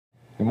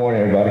Good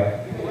morning, everybody.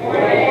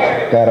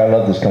 God, I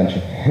love this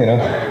country. You know,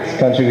 this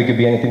country, we could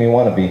be anything we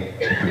want to be.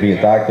 We could be a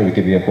doctor, we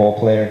could be a ball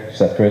player,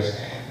 except Chris.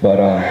 But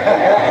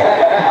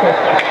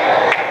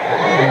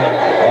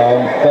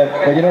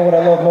you know what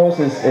I love most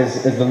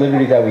is the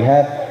liberty that we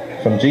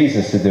have from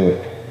Jesus to do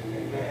it.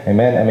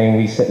 Amen. I mean,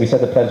 we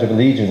said the Pledge of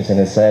Allegiance, and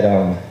it said,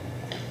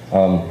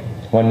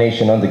 one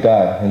nation under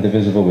God,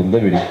 indivisible with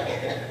liberty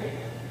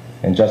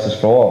and justice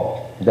for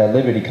all. That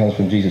liberty comes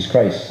from Jesus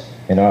Christ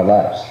in our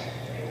lives.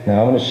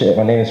 Now, I'm going to share.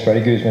 My name is Freddy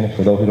Guzman.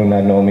 For those who do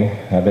not know me,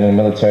 I've been in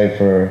the military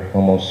for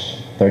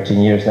almost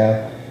 13 years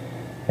now,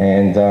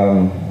 and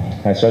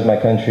I served my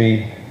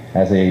country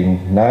as a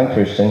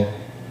non-Christian,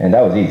 and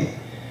that was easy.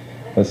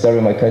 But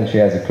serving my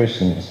country as a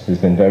Christian has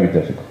been very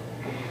difficult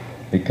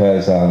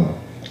because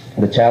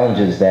the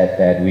challenges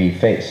that we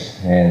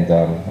face, and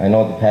I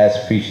know the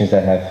past preachings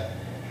that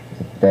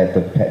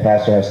the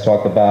pastor has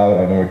talked about.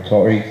 I remember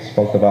Tori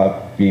spoke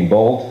about being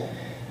bold.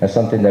 That's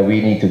something that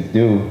we need to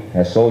do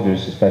as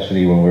soldiers,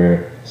 especially when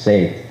we're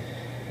saved.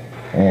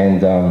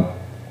 And one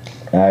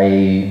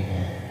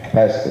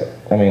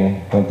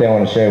thing I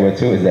want to share with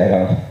too is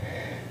that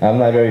I'm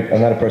not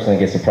a person that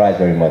gets surprised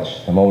very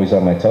much. I'm always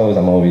on my toes.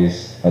 I'm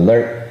always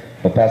alert.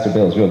 But Pastor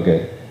Bill is real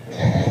good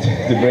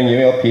to bring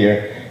you up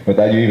here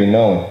without you even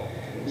knowing.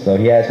 So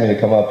he asked me to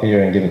come up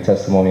here and give a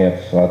testimony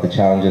about the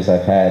challenges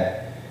I've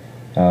had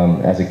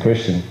as a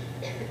Christian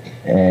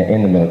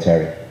in the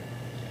military.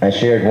 I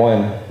shared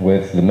one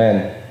with the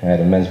men. I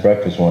had a men's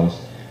breakfast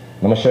once.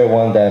 I'm going to share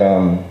one that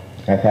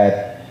I've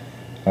had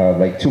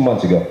like 2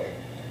 months ago.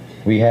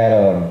 We had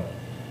a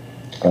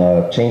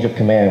change of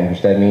command,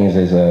 which that means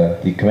is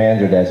the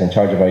commander that's in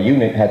charge of our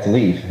unit had to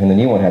leave, and the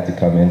new one had to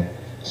come in.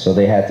 So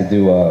they had to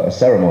do a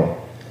ceremony.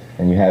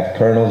 And you have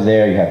colonels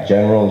there, you have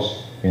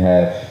generals, you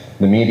have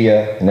the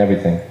media and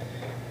everything.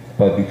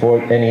 But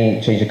before any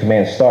change of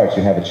command starts,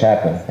 you have a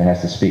chaplain that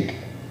has to speak.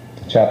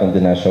 The chaplain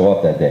did not show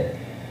up that day.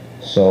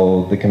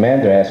 So the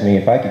commander asked me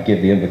if I could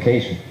give the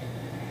invocation.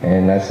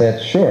 And I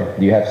said, sure.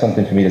 Do you have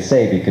something for me to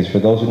say? Because for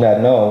those who do not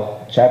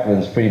know,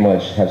 chaplains pretty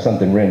much have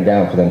something written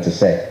down for them to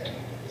say.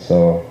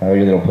 So I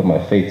really don't put my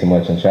faith too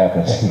much in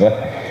chaplains. But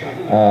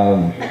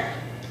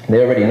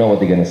they already know what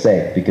they're going to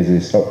say because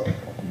it's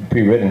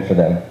pre-written for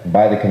them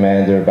by the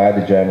commander, by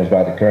the generals,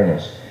 by the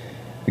colonels.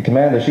 The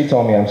commander, she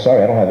told me, I'm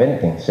sorry, I don't have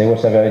anything. Say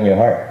what's ever in your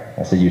heart.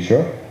 I said, you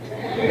sure?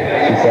 She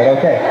said,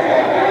 okay.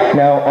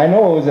 Now, I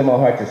know what was in my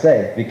heart to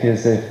say,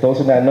 because if those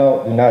who do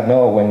not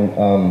know, when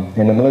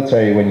in the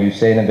military, when you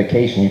say an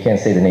invocation, you can't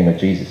say the name of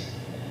Jesus.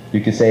 You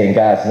can say in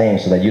God's name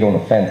so that you don't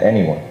offend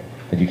anyone,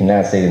 but you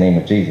cannot say the name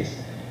of Jesus.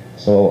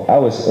 So I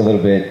was a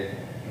little bit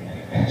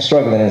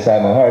struggling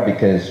inside my heart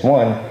because,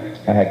 one,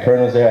 I had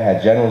colonels there, I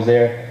had generals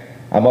there.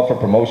 I'm up for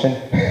promotion,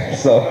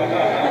 so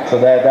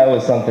that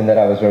was something that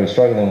I was very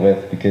struggling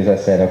with because I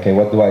said, okay,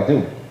 what do I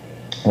do?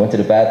 I went to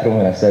the bathroom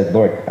and I said,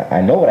 Lord,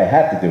 I know what I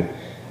have to do.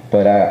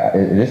 But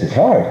this is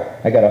hard.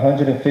 I got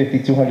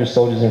 150, 200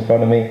 soldiers in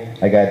front of me.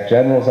 I got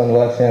generals on the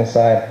left-hand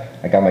side.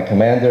 I got my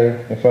commander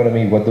in front of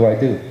me. What do I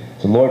do?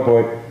 So the Lord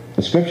brought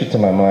the scripture to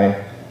my mind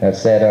that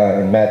said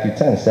in Matthew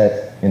 10,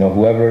 said, you know,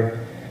 whoever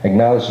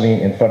acknowledged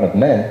me in front of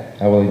men,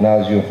 I will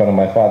acknowledge you in front of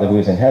my Father who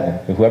is in heaven.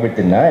 But whoever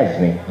denies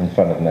me in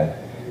front of men,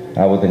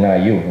 I will deny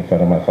you in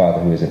front of my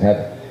Father who is in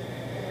heaven.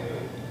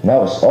 And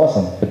that was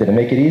awesome. But did it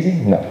make it easy?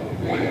 No.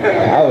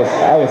 I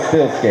was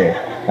still scared.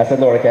 I said,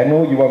 Lord, okay, I know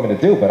what you want me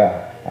to do,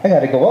 but I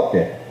got to go up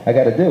there. I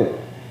got to do it.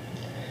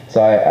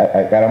 So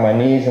I got on my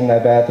knees in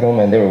that bathroom,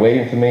 and they were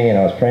waiting for me, and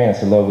I was praying. I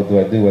said, Lord, what do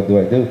I do? What do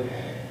I do?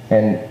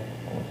 And,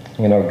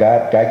 you know,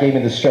 God gave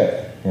me the strength.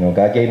 You know,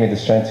 God gave me the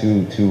strength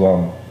to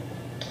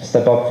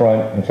step up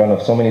front in front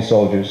of so many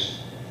soldiers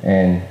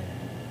and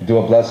do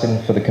a blessing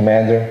for the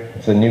commander,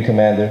 for the new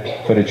commander,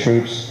 for the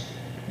troops,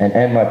 and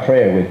end my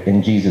prayer with,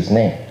 in Jesus'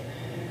 name.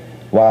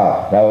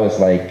 Wow, that was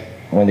like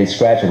when they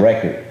scratch a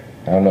record.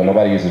 I don't know,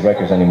 nobody uses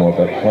records anymore,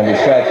 but when they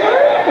scratch,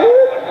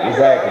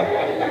 exactly.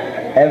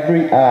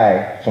 Every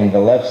eye from the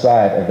left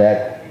side of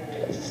that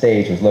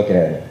stage was looking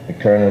at me. The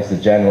colonels, the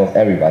generals,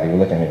 everybody were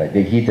looking at me like,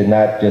 he did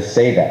not just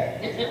say that.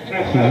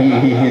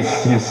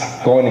 He's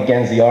going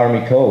against the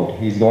Army code.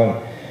 He's going,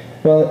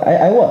 well,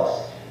 I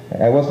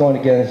was going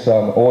against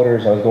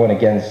orders, I was going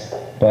against,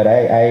 but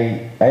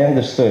I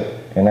understood,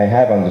 and I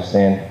have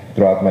understood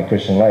throughout my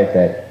Christian life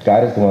that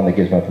God is the one that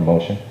gives my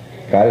promotion.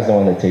 God is the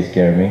one that takes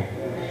care of me.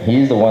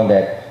 He's the one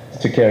that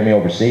took care of me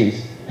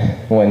overseas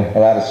when a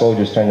lot of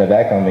soldiers turned their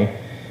back on me.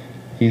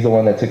 He's the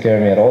one that took care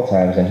of me at all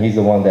times, and he's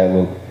the one that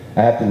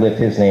I have to lift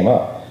his name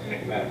up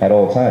at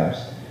all times.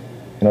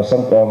 You know,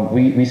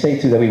 we say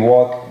too that we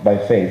walk by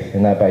faith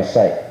and not by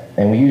sight.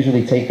 And we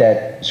usually take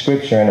that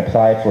scripture and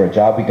apply for a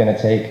job we're going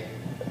to take,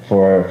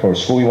 for a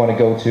school we want to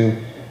go to,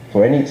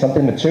 for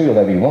something material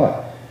that we want.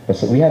 But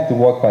so we have to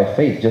walk by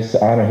faith just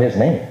to honor his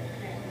name.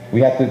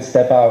 We have to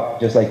step out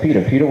just like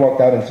Peter. Peter walked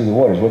out into the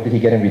waters. What did he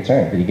get in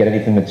return? Did he get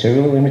anything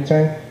material in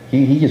return?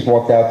 He just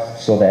walked out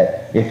so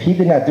that if he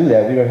did not do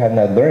that, we would have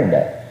not learned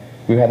that.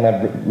 We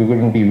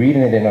wouldn't be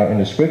reading it in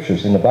the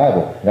scriptures, in the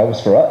Bible. That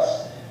was for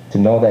us to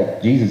know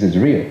that Jesus is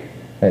real.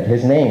 that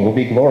his name will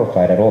be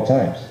glorified at all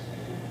times.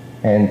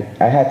 And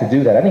I had to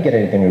do that. I didn't get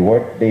anything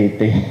reward.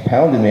 They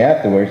pounded me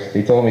afterwards.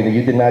 They told me that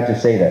you did not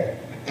just say that.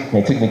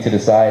 They took me to the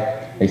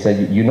side. They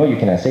said, you know you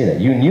cannot say that.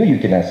 You knew you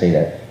cannot say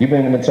that. You've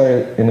been in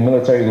the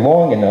military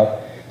long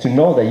enough to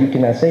know that you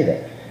cannot say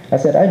that. I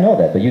said, I know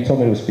that, but you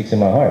told me it speaks in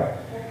my heart.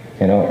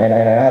 You know, and I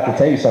have to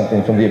tell you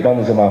something, from the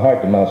abundance of my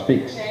heart, the mouth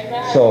speaks.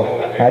 So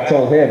I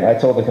told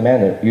the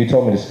commander, you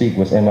told me to speak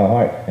what's in my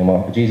heart,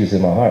 and Jesus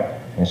in my heart.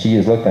 And she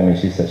just looked at me,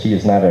 she said, she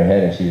just nodded her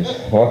head and she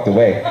just walked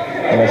away.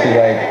 And then she's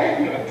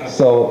like,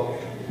 so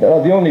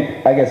the only,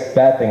 I guess,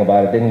 bad thing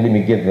about it, they didn't let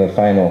me give the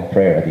final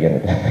prayer at the end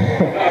of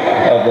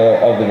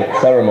the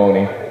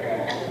ceremony.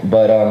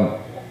 But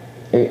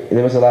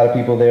there was a lot of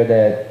people there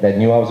that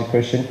knew I was a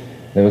Christian.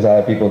 There was a lot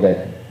of people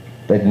that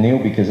knew,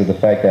 because of the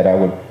fact that I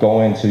would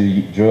go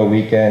into drill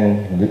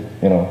weekend,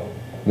 you know,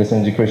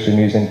 listening to Christian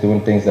music,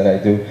 doing things that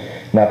I do,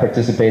 not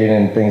participating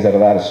in things that a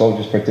lot of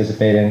soldiers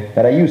participate in,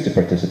 that I used to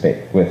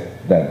participate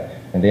with them.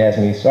 And they asked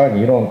me, Sergeant,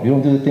 you don't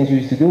do the things you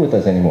used to do with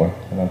us anymore.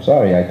 And I'm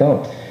sorry, I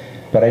don't.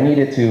 But I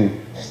needed to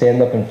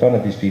stand up in front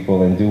of these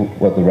people and do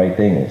what the right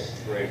thing is.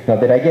 Right. Now,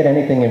 did I get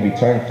anything in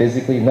return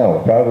physically?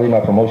 No. Probably my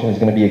promotion is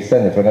going to be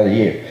extended for another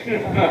year.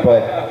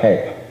 But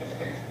hey,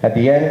 at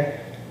the end,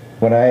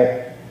 when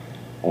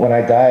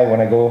I die,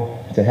 when I go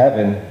to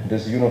heaven,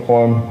 this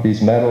uniform,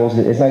 these medals,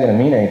 it's not going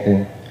to mean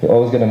anything.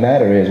 All it's going to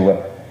matter is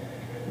what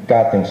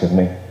God thinks of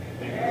me.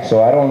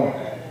 So I don't,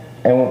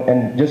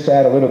 and just to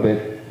add a little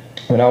bit,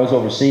 when I was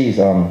overseas,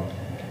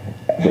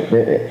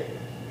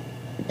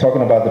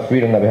 talking about the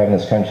freedom that we have in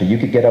this country, you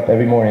could get up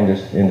every morning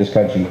in this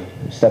country,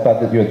 step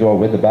out your door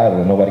with the Bible,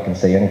 and nobody can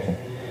say anything.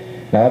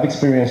 Now, I've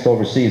experienced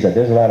overseas that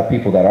there's a lot of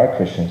people that are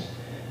Christians,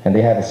 and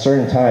they have a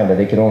certain time that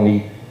they can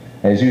only,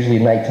 and it's usually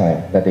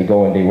nighttime, that they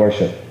go and they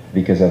worship,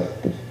 because of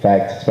the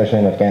fact, especially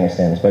in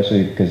Afghanistan,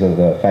 especially because of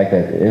the fact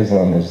that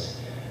Islam is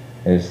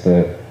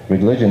the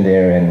religion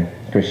there, and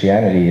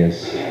Christianity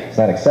is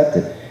not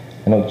accepted.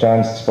 I know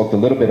John spoke a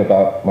little bit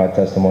about my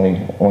testimony.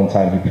 One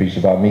time he preached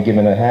about me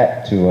giving a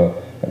hat to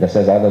that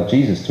says I love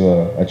Jesus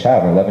to a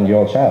child, an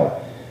 11-year-old child.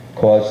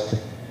 Caused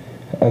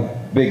a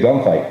big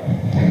gunfight.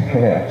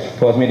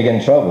 Caused me to get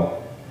in trouble.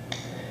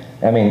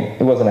 I mean,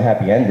 it wasn't a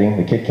happy ending.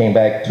 The kid came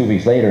back 2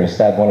 weeks later and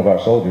stabbed one of our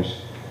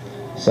soldiers.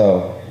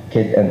 So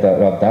kid ended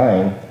up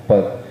dying.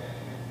 But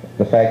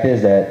the fact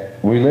is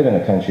that we live in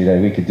a country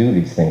that we could do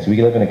these things. We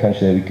live in a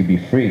country that we could be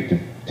free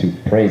to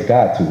praise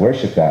God, to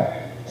worship God.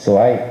 So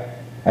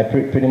I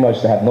pretty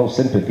much have no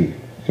sympathy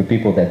for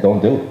people that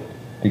don't do it,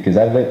 because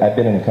I've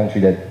been in a country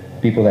that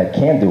people that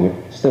can do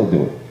it still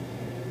do it.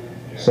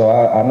 So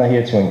I'm not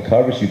here to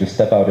encourage you to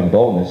step out in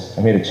boldness.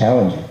 I'm here to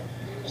challenge you.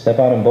 Step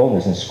out in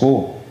boldness in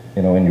school,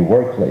 you know, in your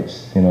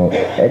workplace, you know,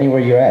 anywhere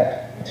you're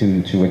at,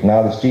 to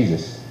acknowledge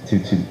Jesus,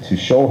 to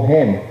show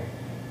him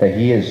that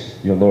he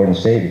is your Lord and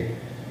Savior.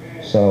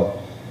 So,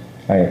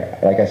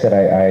 like I said,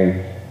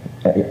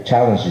 I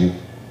challenge you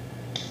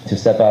to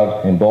step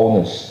out in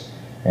boldness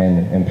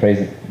and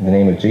praise the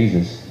name of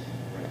Jesus,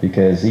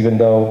 because even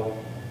though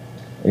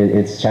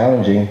it's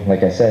challenging,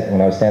 like I said, when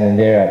I was standing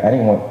there,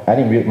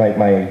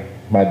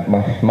 my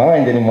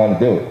mind didn't want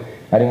to do it.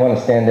 I didn't want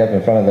to stand up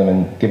in front of them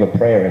and give a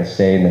prayer and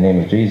say in the name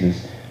of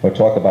Jesus, or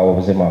talk about what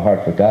was in my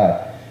heart for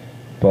God.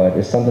 But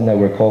it's something that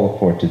we're called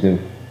for to do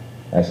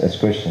as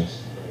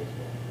Christians.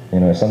 You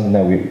know, it's something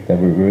that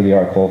we really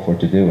are called for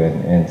to do,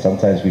 and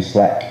sometimes we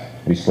slack.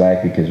 We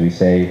slack because we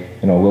say,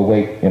 you know, we'll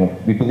wait. You know,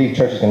 we believe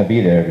church is going to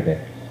be there every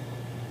day.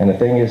 And the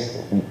thing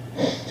is,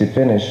 to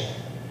finish,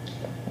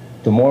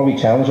 the more we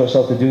challenge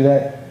ourselves to do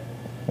that,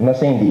 I'm not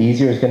saying the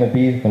easier it's going to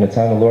be when the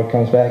time the Lord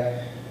comes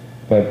back,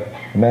 but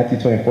Matthew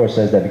 24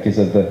 says that because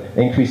of the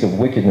increase of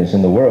wickedness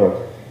in the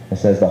world, it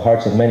says the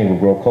hearts of many will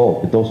grow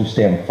cold, but those who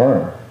stand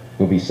firm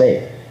will be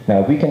saved.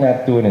 Now, if we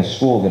cannot do it in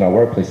school, in our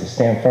workplace, to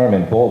stand firm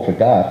and bold for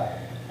God,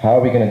 how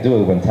are we going to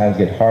do it when times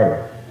get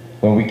harder?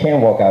 When we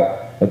can't walk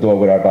out the door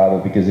with our Bible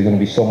because there's going to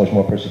be so much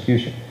more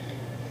persecution.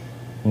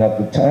 Now,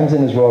 the times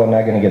in this world are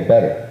not going to get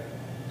better,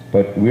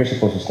 but we're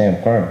supposed to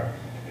stand firm.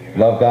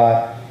 Love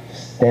God,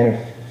 stand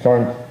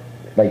firm,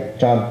 like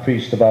John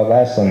preached about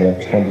last Sunday.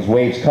 When those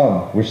waves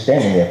come, we're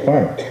standing there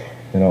firm,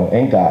 you know,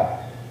 in God,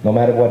 no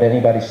matter what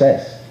anybody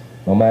says,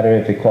 no matter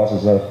if it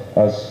costs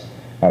us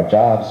our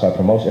jobs, our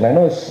promotion. I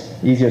know it's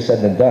easier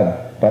said than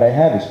done, but I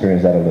have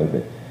experienced that a little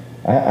bit.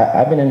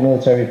 I've been in the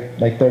military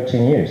like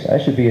 13 years. I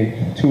should be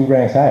 2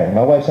 ranks higher.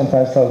 My wife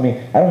sometimes tells me,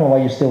 I don't know why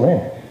you're still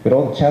in, with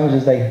all the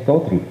challenges they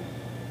go through.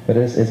 But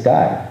it's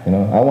God, you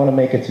know. I want to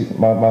make it to,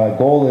 my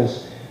goal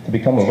is to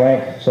become a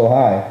rank so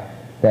high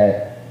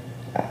that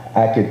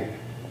I could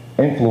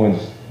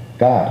influence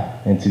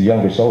God into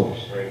younger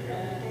soldiers.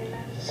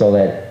 So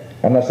that,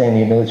 I'm not saying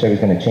the military is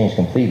going to change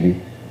completely,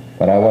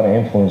 but I want to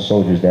influence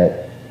soldiers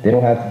that they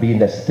don't have to be in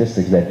that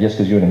statistics that just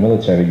because you're in the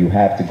military, you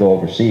have to go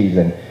overseas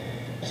and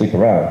sleep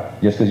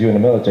around. Just because you're in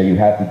the military, you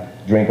have to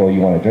drink all you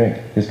want to drink.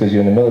 Just because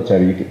you're in the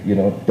military, you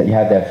know, that you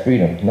have that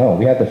freedom. No,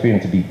 we have the freedom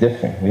to be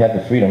different. We have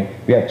the freedom,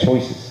 we have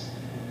choices.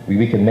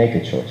 We can make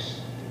a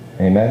choice.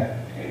 Amen?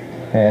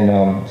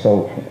 And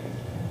so,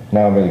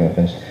 now I'm really going to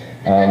finish.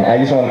 I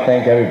just want to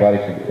thank everybody,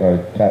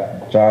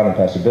 John and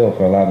Pastor Bill,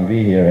 for allowing me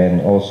to be here,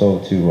 and also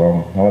I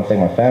want to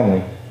thank my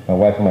family, my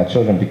wife and my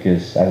children,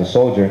 because as a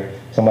soldier,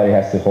 somebody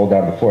has to hold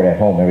down the fort at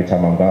home every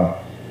time I'm gone.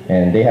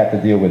 And they have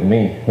to deal with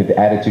me, with the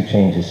attitude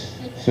changes,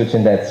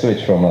 switching that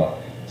switch from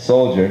a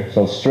soldier,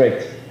 so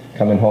strict,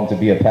 coming home to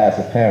be a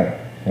passive parent,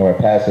 or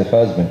a passive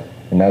husband,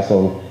 and not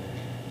so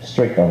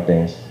strict on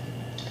things.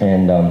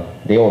 And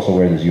they also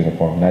wear this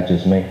uniform, not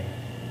just me.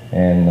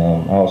 And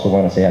I also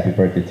want to say happy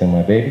birthday to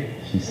my baby.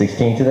 She's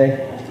 16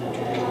 today.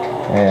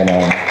 And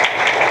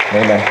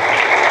amen.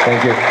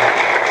 Thank you.